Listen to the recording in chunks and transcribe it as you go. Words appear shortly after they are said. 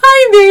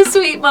there,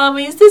 sweet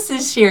mommies. This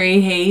is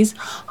Sherry Hayes.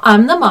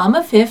 I'm the mom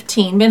of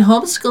 15, been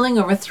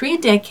homeschooling over 3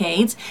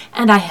 decades,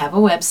 and I have a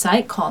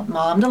website called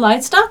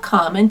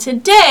momdelights.com. And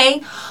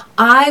today,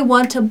 I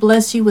want to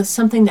bless you with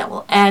something that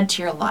will add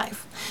to your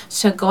life.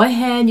 So go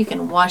ahead, you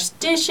can wash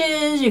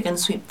dishes, you can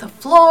sweep the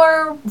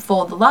floor,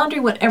 fold the laundry,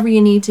 whatever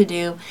you need to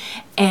do,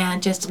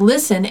 and just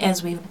listen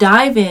as we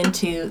dive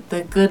into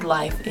the good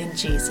life in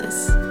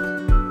Jesus.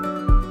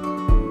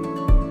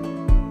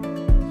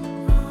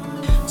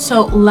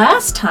 So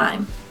last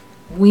time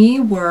we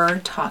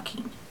were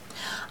talking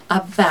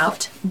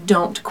about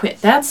don't quit.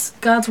 That's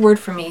God's word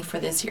for me for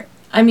this year.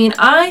 I mean,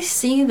 I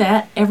see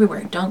that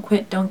everywhere. Don't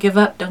quit, don't give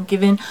up, don't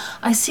give in.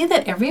 I see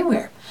that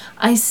everywhere.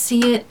 I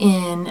see it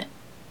in,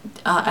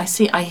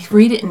 I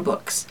read it in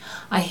books.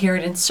 I hear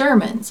it in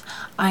sermons.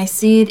 I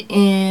see it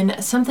in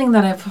something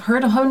that I've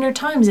heard 100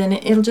 times, and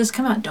it'll just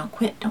come out. Don't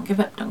quit, don't give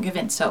up, don't give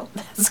in. So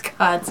that's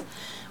God's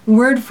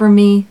word for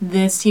me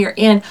this year.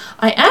 And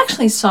I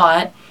actually saw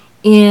it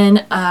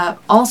in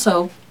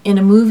also in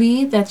a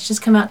movie that's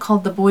just come out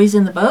called The Boys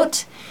in the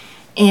Boat.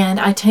 And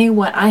I tell you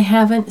what, I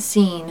haven't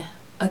seen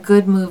a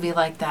good movie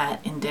like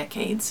that in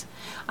decades.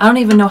 I don't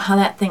even know how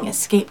that thing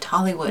escaped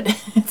Hollywood.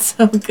 It's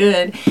so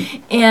good.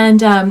 And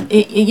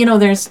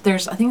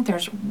there's I think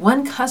there's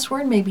one cuss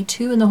word, maybe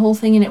two in the whole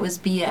thing, and it was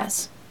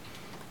BS.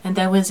 And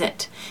that was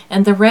it.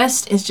 And the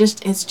rest is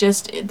just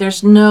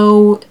there's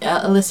no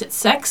illicit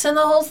sex in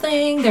the whole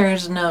thing.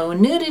 There's no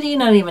nudity,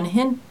 not even a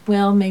hint.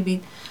 Well,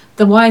 maybe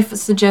the wife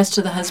suggests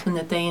to the husband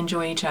that they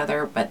enjoy each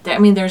other, but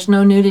there's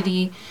no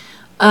nudity,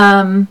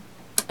 and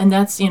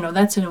that's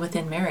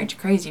within marriage.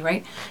 Crazy,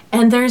 right?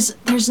 And there's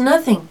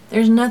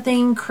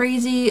nothing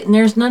crazy, and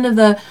there's none of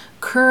the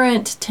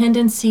current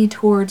tendency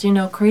towards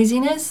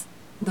craziness.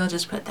 They'll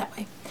just put it that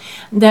way.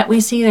 That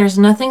we see, there's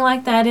nothing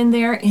like that in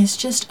there. It's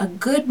just a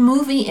good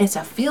movie. It's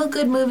a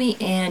feel-good movie,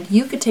 and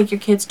you could take your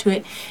kids to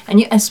it,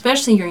 and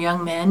especially your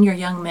young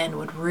men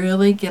would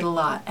really get a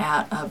lot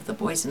out of The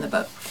Boys in the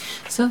Boat.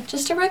 So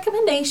just a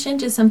recommendation,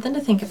 just something to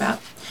think about.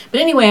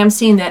 But anyway, I'm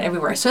seeing that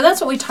everywhere. So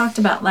that's what we talked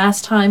about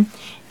last time,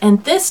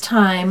 and this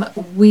time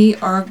we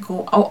are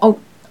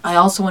I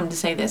also wanted to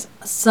say this.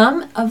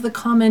 Some of the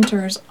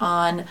commenters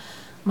on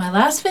my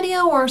last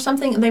video or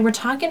something, they were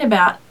talking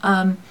about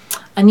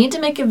I need to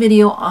make a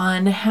video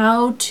on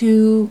how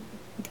to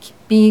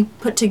be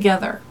put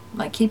together,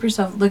 like keep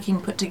yourself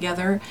looking put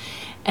together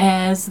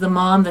as the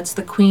mom that's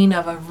the queen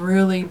of a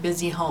really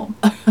busy home.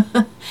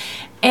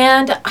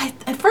 And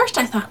at first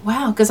I thought,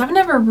 wow, because I've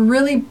never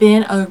really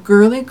been a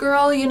girly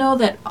girl,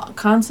 that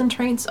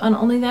concentrates on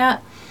only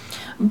that.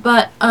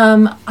 But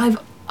I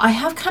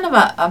have kind of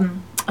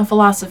a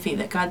philosophy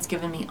that God's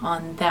given me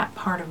on that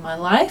part of my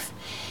life.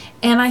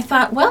 And I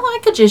thought, well, I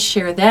could just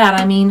share that.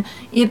 I mean,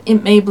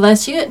 it may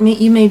bless you.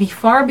 You may be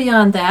far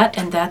beyond that,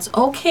 and that's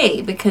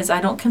okay, because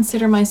I don't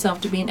consider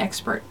myself to be an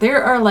expert.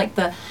 There are like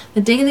the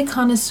Daily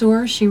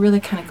Connoisseur. She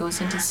really kind of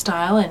goes into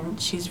style, and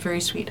she's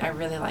very sweet. I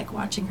really like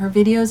watching her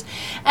videos.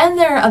 And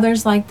there are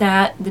others like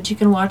that you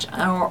can watch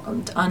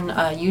on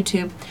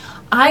YouTube.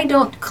 I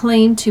don't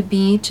claim to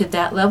be to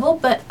that level,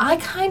 but I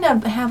kind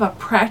of have a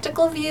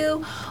practical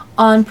view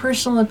on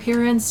personal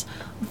appearance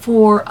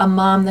for a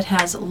mom that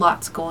has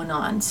lots going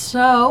on.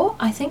 So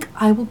I think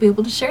I will be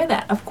able to share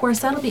that. Of course,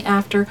 that'll be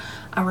after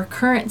our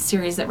current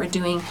series that we're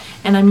doing,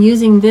 and I'm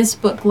using this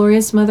book,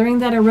 Glorious Mothering,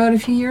 that I wrote a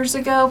few years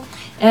ago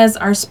as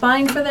our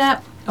spine for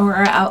that, or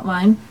our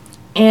outline.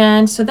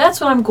 And so that's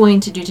what I'm going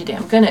to do today.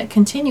 I'm going to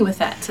continue with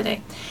that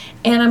today.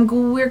 And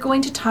we're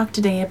going to talk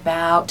today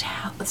about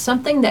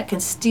something that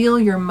can steal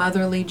your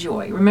motherly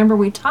joy. Remember,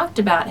 we talked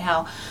about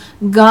how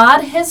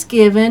God has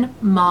given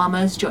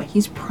mamas joy.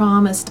 He's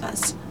promised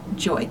us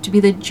joy, to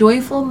be the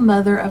joyful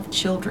mother of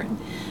children.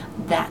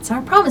 That's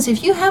our promise.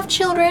 If you have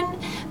children,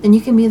 then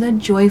you can be the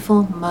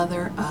joyful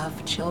mother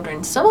of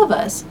children. Some of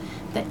us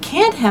that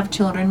can't have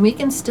children, we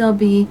can still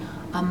be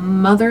a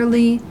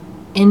motherly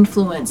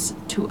influence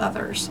to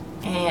others.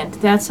 And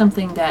that's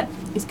something that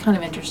is kind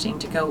of interesting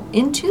to go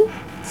into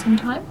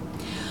sometime.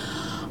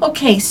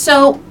 Okay,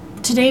 so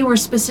today we're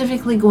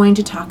specifically going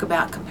to talk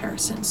about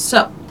comparison.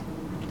 So,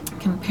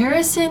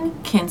 comparison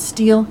can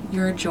steal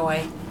your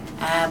joy.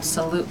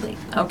 Absolutely.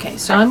 Okay,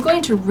 so I'm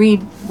going to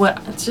read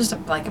it's just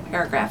like a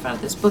paragraph out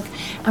of this book,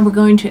 and we're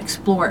going to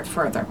explore it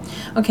further.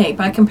 Okay,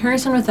 by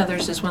comparison with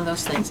others is one of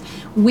those things.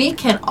 We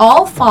can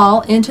all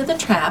fall into the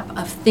trap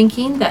of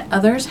thinking that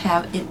others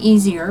have it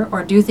easier,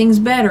 or do things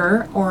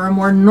better, or are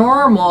more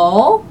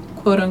normal,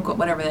 quote unquote,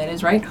 whatever that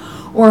is, right?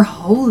 Or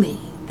holy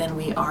than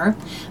we are.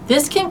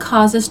 This can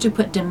cause us to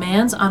put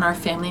demands on our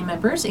family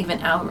members,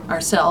 even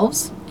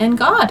ourselves, and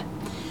God,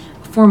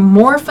 for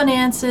more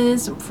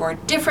finances, for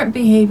different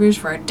behaviors,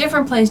 for a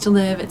different place to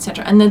live,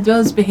 etc. And then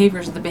those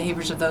behaviors are the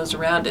behaviors of those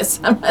around us.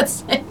 I'm not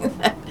saying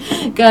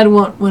that God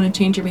won't want to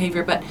change your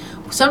behavior, but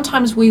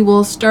sometimes we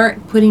will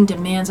start putting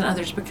demands on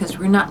others because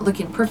we're not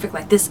looking perfect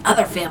like this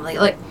other family.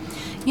 Like,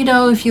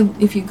 if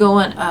you go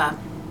on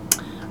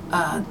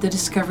the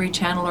Discovery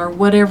Channel or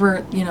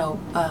whatever,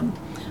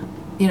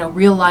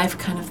 real life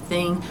kind of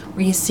thing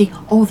where you see,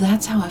 oh,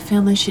 that's how a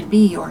family should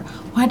be, or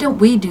why don't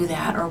we do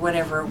that, or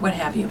whatever, what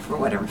have you, for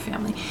whatever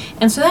family.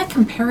 And so that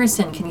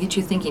comparison can get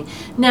you thinking.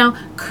 Now,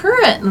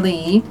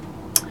 currently,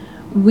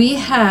 we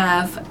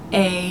have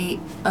a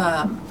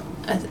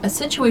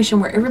situation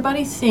where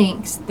everybody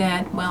thinks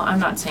that, well, I'm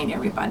not saying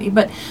everybody,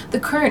 but the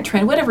current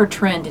trend, whatever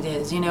trend it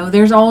is,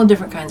 there's all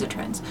different kinds of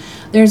trends.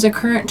 There's a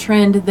current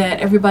trend that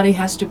everybody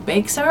has to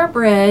bake sour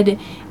bread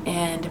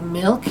and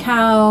milk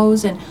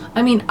cows, and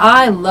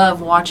I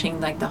love watching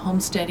like the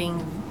homesteading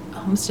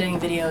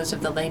videos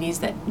of the ladies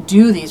that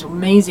do these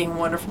amazing,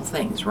 wonderful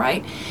things,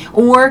 right?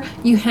 Or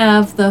you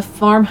have the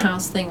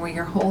farmhouse thing where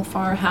your whole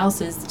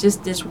farmhouse is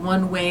just this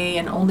one way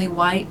and only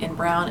white and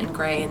brown and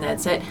gray, and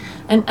that's it.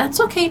 And that's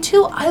okay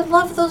too. I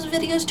love those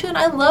videos too, and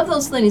I love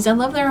those ladies. I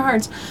love their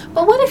hearts.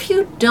 But what if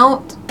you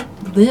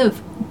don't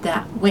live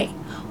that way?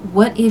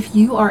 What if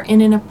you are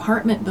in an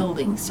apartment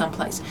building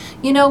someplace?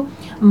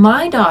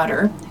 My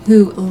daughter,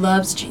 who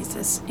loves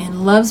Jesus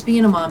and loves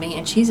being a mommy,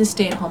 and she's a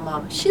stay-at-home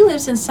mom, she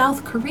lives in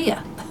South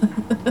Korea.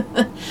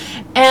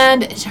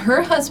 And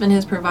her husband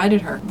has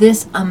provided her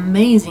this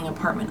amazing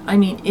apartment.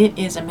 It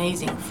is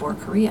amazing for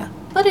Korea.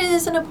 But it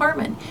is an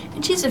apartment,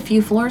 and she's a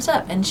few floors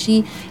up, and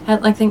she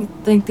had, I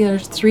think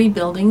there's 3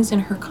 buildings in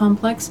her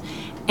complex.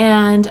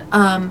 And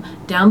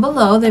down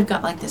below, they've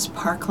got like this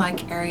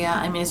park-like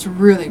area. It's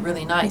really,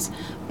 really nice.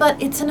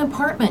 But it's an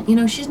apartment.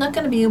 She's not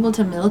going to be able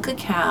to milk a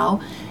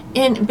cow.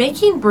 And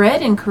baking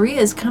bread in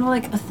Korea is kind of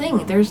like a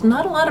thing. There's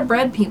not a lot of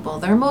bread people.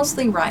 They're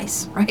mostly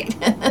rice, right?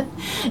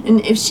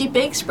 And if she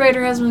bakes bread,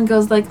 her husband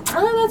goes like,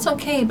 oh, that's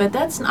okay, but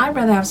I'd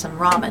rather have some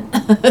ramen.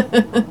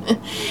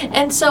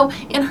 And so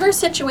in her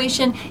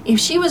situation, if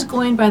she was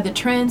going by the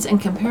trends and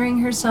comparing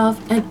herself,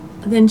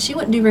 then she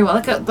wouldn't do very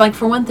well. Like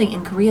for one thing,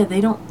 in Korea, they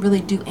don't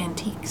really do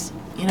antiques,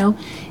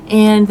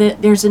 and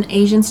there's an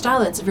Asian style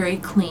that's very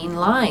clean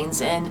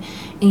lines, and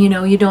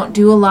you don't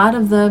do a lot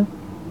of the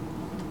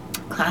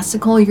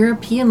classical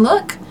European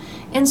look.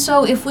 And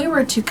so if she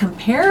were to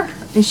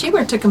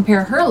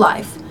compare her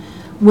life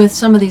with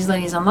some of these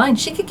ladies online,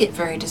 she could get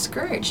very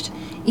discouraged,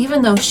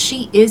 even though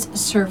she is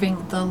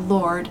serving the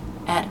Lord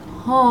at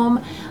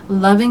home,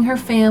 loving her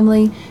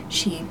family.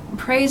 She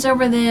prays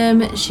over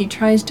them. She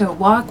tries to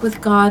walk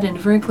with God in a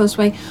very close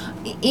way.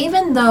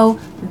 Even though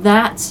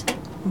that's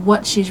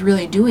what she's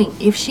really doing,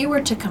 if she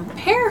were to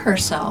compare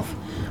herself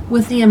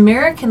with the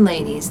American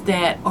ladies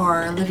that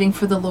are living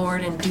for the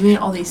Lord and doing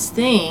all these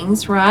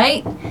things,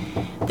 right,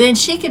 then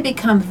she could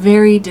become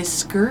very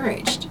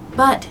discouraged.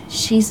 But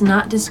she's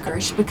not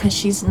discouraged because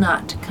she's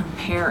not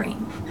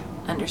comparing.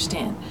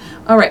 Understand?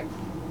 All right.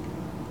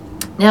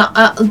 Now,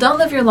 don't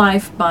live your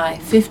life by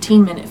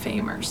 15-minute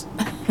famers.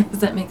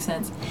 Does that make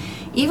sense?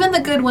 Even the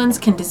good ones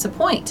can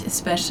disappoint,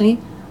 especially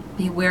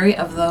be wary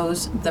of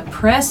those the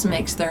press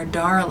makes their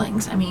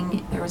darlings.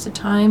 There was a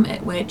time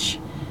at which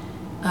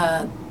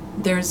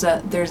there's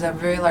a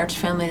very large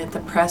family that the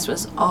press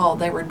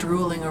they were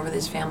drooling over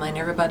this family, and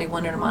everybody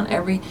wanted them on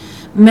every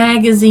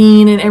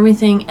magazine and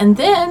everything. And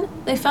then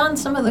they found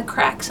some of the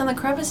cracks and the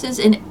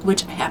crevices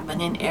which happen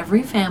in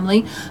every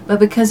family, but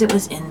because it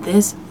was in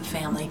this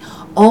family,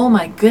 oh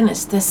my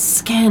goodness, the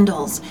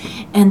scandals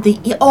and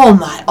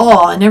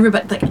and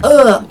everybody like,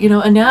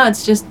 and now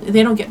it's just,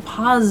 they don't get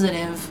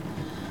positive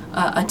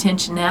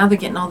attention. Now they're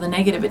getting all the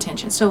negative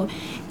attention. So,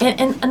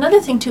 and another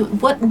thing too,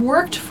 what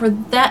worked for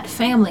that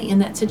family in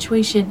that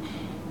situation,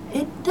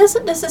 it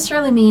doesn't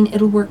necessarily mean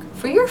it'll work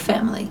for your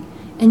family,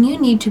 and you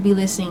need to be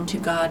listening to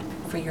God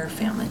for your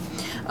family.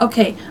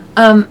 Okay,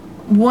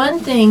 one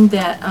thing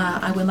that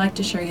I would like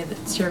to share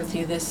with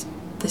you this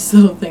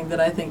little thing that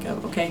I think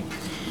of. Okay,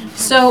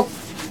 so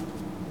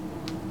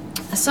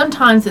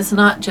sometimes it's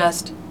not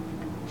just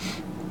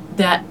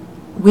that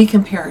we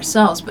compare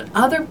ourselves, but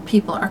other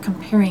people are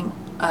comparing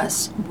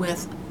us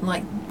with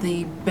like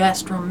the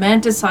best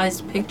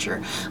romanticized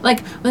picture.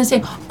 Like when they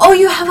say, oh,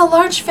 you have a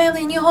large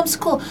family and you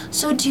homeschool,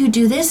 so do you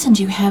do this and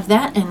do you have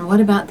that, and what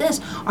about this?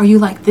 Are you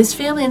like this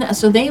family? And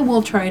so they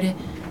will try to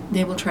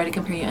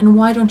compare you. And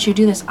why don't you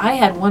do this? I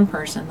had one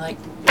person like,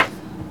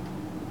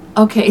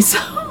 okay,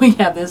 so we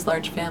have this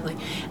large family,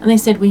 and they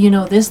said,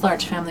 well, this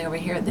large family over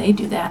here, they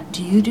do that.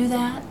 Do you do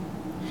that?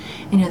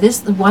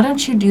 This, why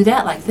don't you do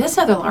that like this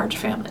other large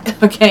family?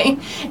 Okay?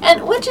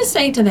 And what you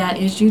say to that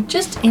is, you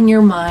just in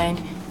your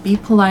mind be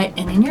polite,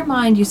 and in your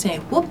mind you say,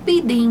 whoopee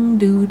ding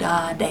doo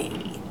da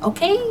day.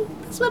 Okay?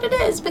 That's what it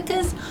is,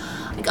 because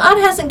God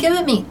hasn't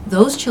given me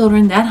those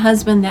children, that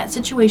husband, that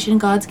situation.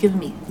 God's given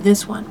me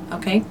this one.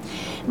 Okay?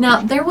 Now,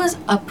 there was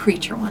a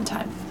preacher one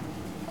time,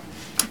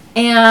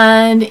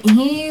 and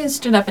he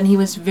stood up and he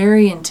was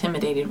very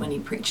intimidated when he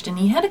preached. And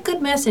he had a good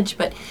message,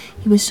 but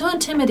he was so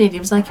intimidated. It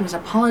was like he was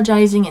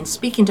apologizing and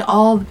speaking to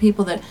all the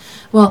people that,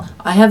 well,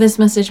 I have this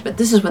message, but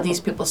this is what these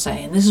people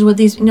say. And this is what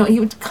these, he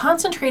was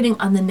concentrating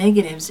on the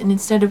negatives, and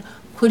instead of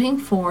putting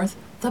forth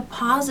the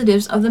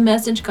positives of the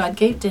message God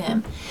gave to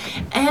him.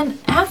 And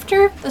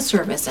after the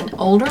service, an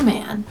older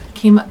man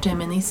came up to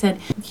him and he said,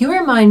 you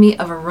remind me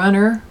of a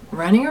runner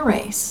running a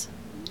race.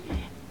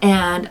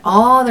 and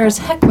there's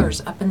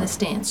hecklers up in the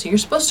stands. So you're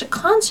supposed to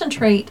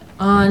concentrate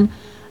on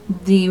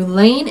the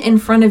lane in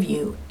front of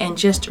you and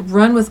just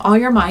run with all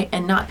your might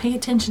and not pay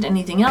attention to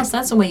anything else.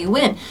 That's the way you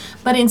win.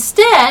 But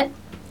instead,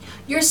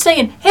 you're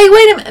saying, hey,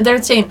 wait a minute.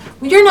 They're saying,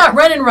 you're not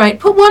running right.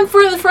 Put one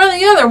foot in front of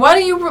the other. Why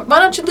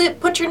don't you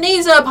put your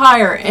knees up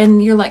higher?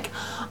 And you're like,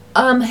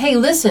 hey,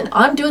 listen,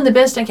 I'm doing the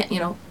best I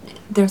can.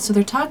 So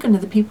they're talking to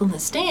the people in the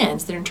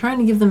stands. They're trying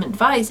to give them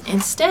advice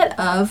instead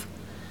of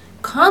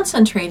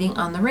concentrating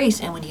on the race.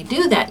 And when you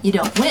do that, you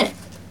don't win,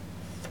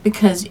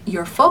 because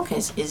your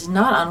focus is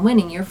not on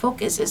winning. Your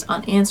focus is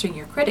on answering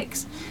your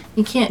critics.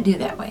 You can't do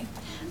that way.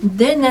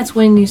 Then that's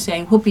when you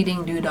say, whoopie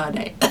ding doo dah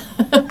day.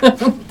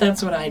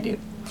 That's what I do.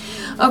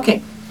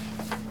 Okay.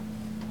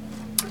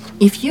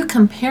 If you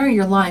compare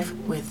your life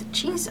with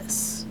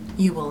Jesus,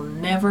 you will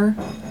never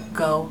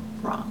go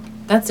wrong.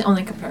 That's the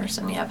only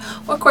comparison we have.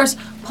 Well, of course,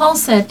 Paul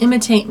said,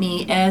 imitate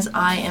me as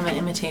I am an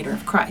imitator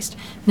of Christ.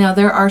 Now,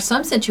 there are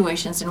some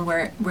situations in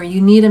where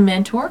you need a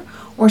mentor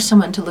or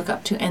someone to look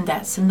up to, and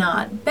that's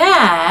not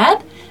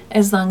bad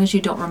as long as you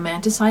don't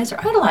romanticize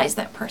or idolize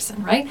that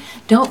person, right?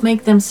 Don't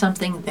make them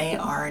something they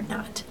are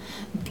not.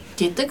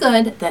 Get the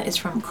good that is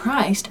from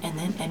Christ and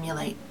then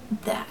emulate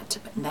that.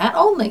 That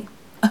only.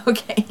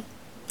 Okay.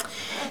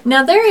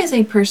 Now, there is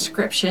a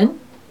prescription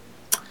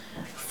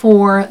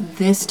for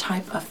this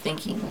type of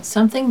thinking,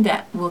 something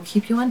that will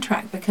keep you on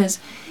track, because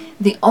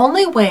the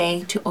only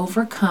way to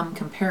overcome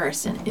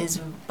comparison is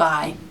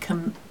by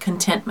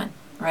contentment,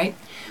 right?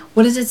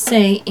 What does it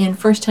say in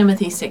 1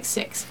 Timothy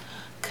 6:6?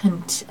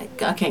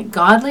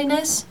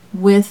 Godliness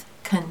with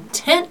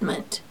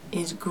contentment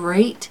is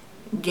great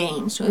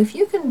gain. So if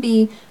you can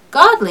be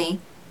godly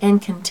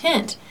and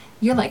content,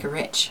 you're like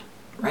rich,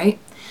 right?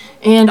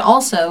 And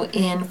also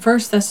in 1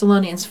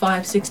 Thessalonians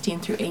 5:16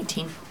 through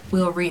 18,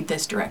 we'll read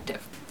this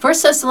directive.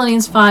 1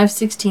 Thessalonians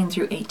 5:16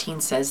 through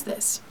 18 says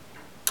this: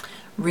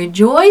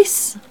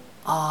 rejoice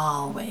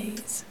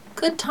always.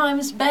 Good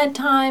times, bad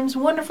times,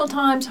 wonderful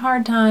times,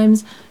 hard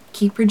times.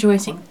 Keep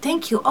rejoicing.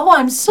 Thank you. Oh,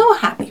 I'm so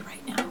happy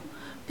right now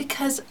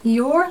because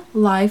your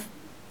life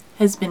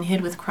has been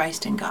hid with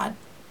Christ in God.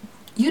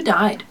 You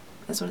died.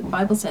 That's what the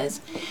Bible says.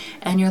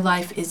 And your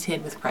life is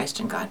hid with Christ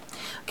in God.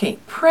 Okay,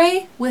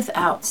 pray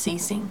without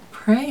ceasing.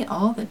 Pray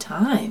all the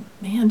time.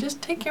 Man,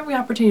 just take every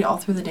opportunity all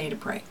through the day to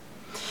pray.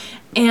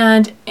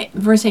 And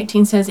verse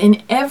 18 says,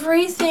 in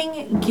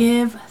everything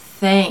give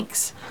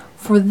thanks,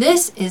 for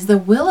this is the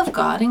will of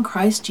God in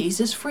Christ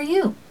Jesus for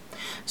you.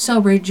 So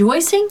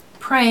rejoicing,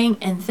 praying,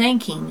 and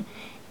thanking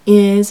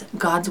is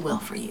God's will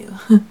for you.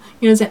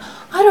 Say,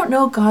 I don't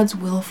know God's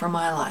will for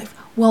my life.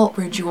 Well,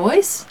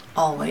 rejoice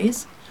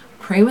always,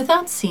 pray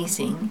without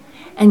ceasing,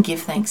 and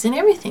give thanks in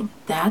everything.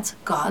 That's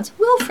God's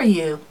will for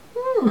you.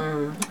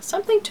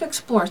 Something to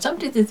explore,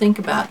 something to think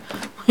about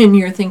when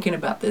you're thinking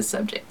about this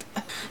subject.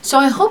 So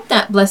I hope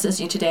that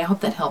blesses you today. I hope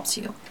that helps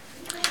you.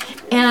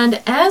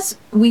 And as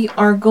we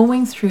are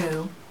going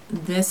through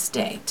this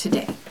day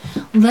today,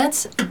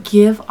 let's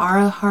give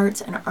our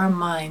hearts and our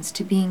minds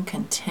to being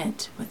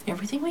content with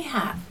everything we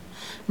have.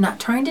 Not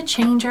trying to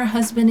change our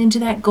husband into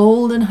that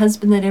golden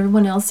husband that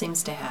everyone else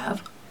seems to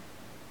have.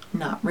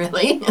 Not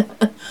really.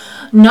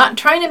 Not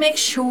trying to make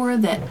sure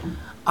that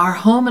our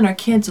home and our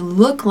kids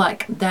look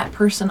like that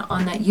person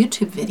on that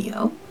YouTube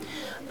video,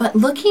 but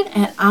looking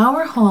at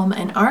our home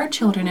and our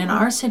children and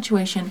our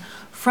situation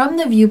from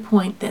the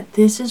viewpoint that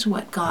this is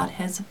what God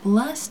has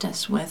blessed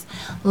us with.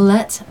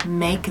 Let's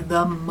make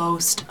the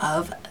most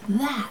of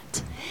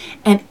that.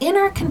 And in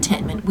our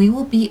contentment, we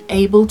will be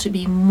able to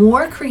be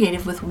more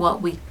creative with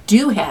what we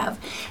do have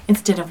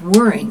instead of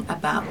worrying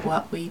about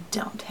what we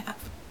don't have.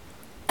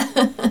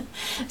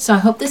 So I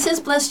hope this has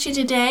blessed you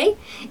today.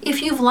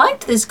 If you've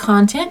liked this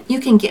content, you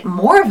can get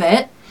more of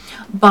it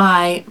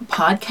by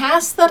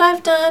podcasts that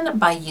I've done,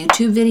 by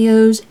YouTube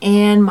videos,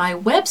 and my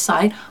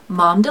website,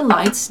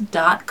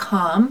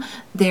 momdelights.com.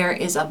 There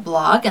is a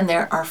blog and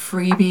there are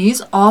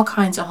freebies, all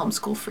kinds of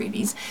homeschool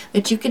freebies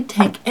that you can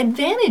take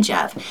advantage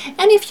of.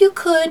 And if you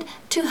could,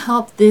 to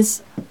help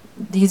these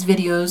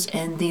videos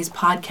and these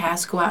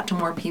podcasts go out to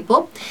more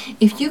people,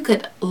 if you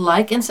could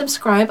like and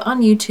subscribe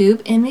on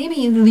YouTube, and maybe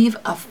you leave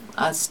a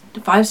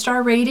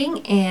 5-star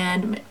rating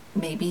and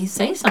maybe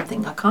say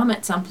something, a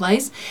comment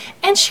someplace,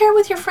 and share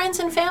with your friends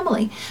and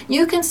family.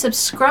 You can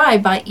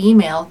subscribe by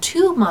email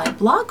to my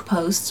blog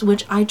posts,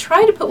 which I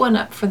try to put one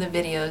up for the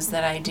videos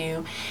that I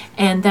do,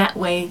 and that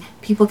way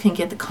people can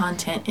get the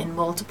content in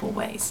multiple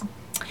ways.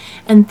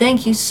 And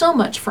thank you so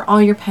much for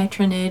all your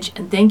patronage,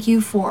 and thank you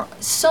for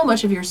so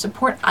much of your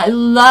support. I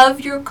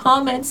love your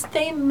comments.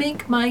 They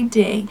make my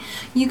day.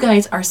 You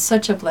guys are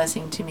such a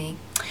blessing to me.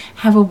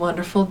 Have a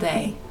wonderful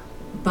day.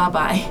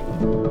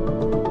 Bye-bye.